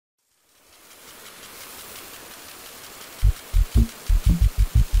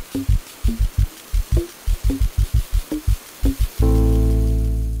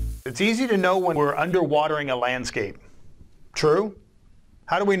It's easy to know when we're underwatering a landscape. True?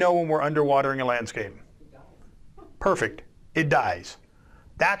 How do we know when we're underwatering a landscape? Perfect. It dies.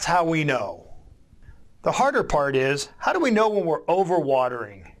 That's how we know. The harder part is, how do we know when we're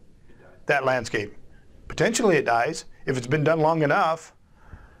overwatering that landscape? Potentially it dies if it's been done long enough.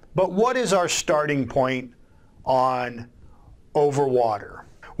 But what is our starting point on overwater?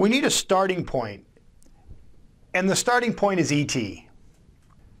 We need a starting point. And the starting point is ET.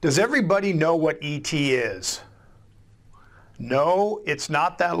 Does everybody know what ET is? No, it's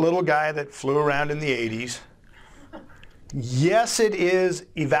not that little guy that flew around in the 80s. Yes, it is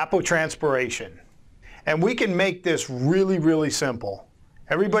evapotranspiration. And we can make this really, really simple.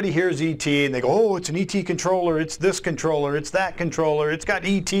 Everybody hears ET and they go, oh, it's an ET controller, it's this controller, it's that controller, it's got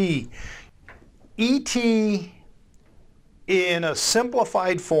ET. ET, in a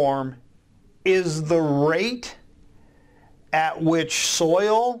simplified form, is the rate at which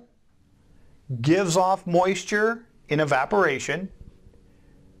soil gives off moisture in evaporation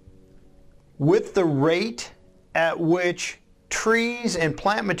with the rate at which trees and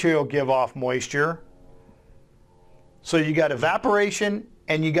plant material give off moisture. So you got evaporation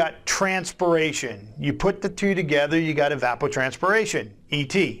and you got transpiration. You put the two together, you got evapotranspiration,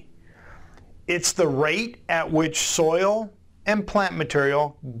 ET. It's the rate at which soil and plant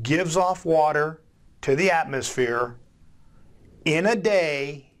material gives off water to the atmosphere in a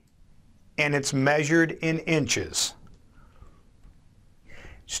day, and it's measured in inches.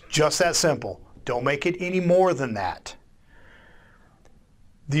 It's just that simple. Don't make it any more than that.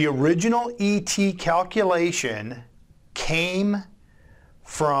 The original ET calculation came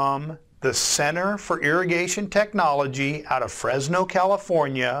from the Center for Irrigation Technology out of Fresno,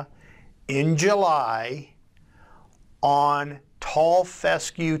 California in July on tall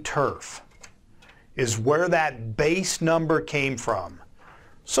fescue turf is where that base number came from.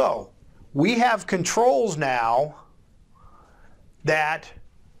 So we have controls now that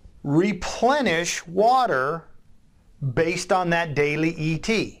replenish water based on that daily ET.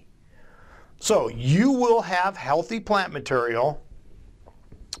 So you will have healthy plant material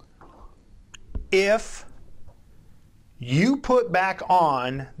if you put back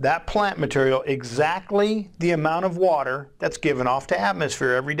on that plant material exactly the amount of water that's given off to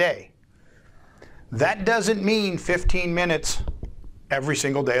atmosphere every day. That doesn't mean 15 minutes every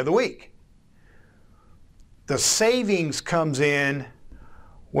single day of the week. The savings comes in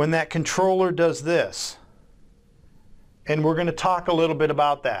when that controller does this. And we're going to talk a little bit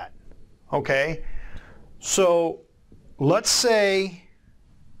about that. Okay? So let's say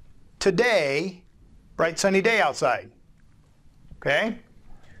today, bright sunny day outside. Okay?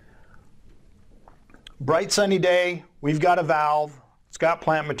 Bright sunny day, we've got a valve, it's got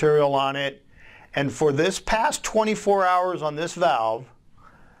plant material on it, and for this past 24 hours on this valve,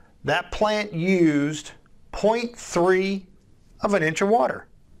 that plant used 0.3 of an inch of water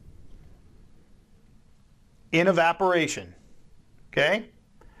in evaporation. Okay?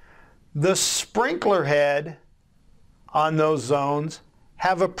 The sprinkler head on those zones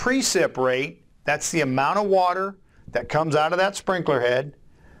have a precip rate, that's the amount of water that comes out of that sprinkler head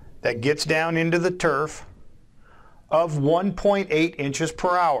that gets down into the turf, of 1.8 inches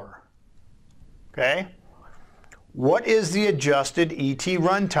per hour. Okay? What is the adjusted ET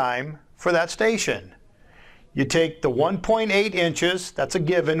runtime for that station? You take the 1.8 inches, that's a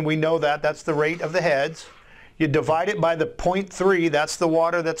given, we know that, that's the rate of the heads. You divide it by the 0.3, that's the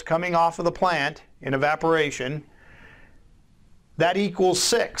water that's coming off of the plant in evaporation. That equals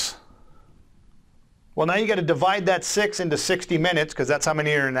 6. Well, now you got to divide that 6 into 60 minutes, because that's how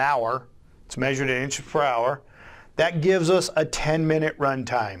many are in an hour. It's measured in inches per hour. That gives us a 10-minute run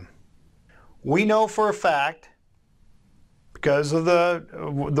time. We know for a fact, because of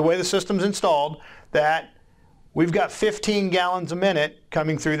the way the system's installed, that we've got 15 gallons a minute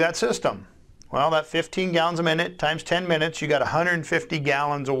coming through that system. Well, that 15 gallons a minute times 10 minutes, you got 150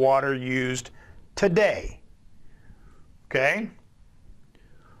 gallons of water used today. Okay?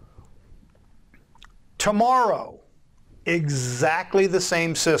 Tomorrow, exactly the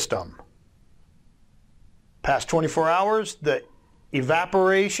same system. Past 24 hours, the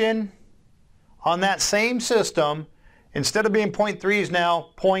evaporation on that same system, instead of being 0.3, is now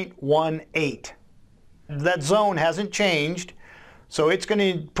 0.18. That zone hasn't changed, so it's going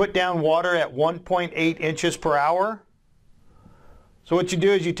to put down water at 1.8 inches per hour. So what you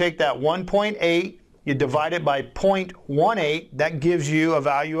do is you take that 1.8, you divide it by 0.18, that gives you a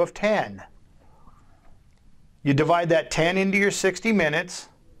value of 10. You divide that 10 into your 60 minutes,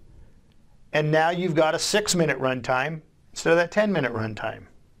 and now you've got a 6-minute run time instead of that 10-minute run time.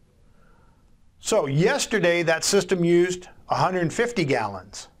 So yesterday that system used 150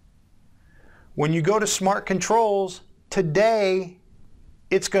 gallons. When you go to smart controls, today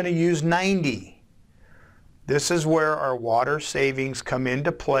it's going to use 90. This is where our water savings come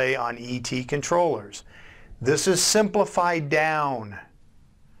into play on ET controllers. This is simplified down,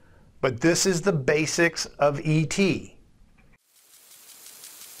 but this is the basics of ET.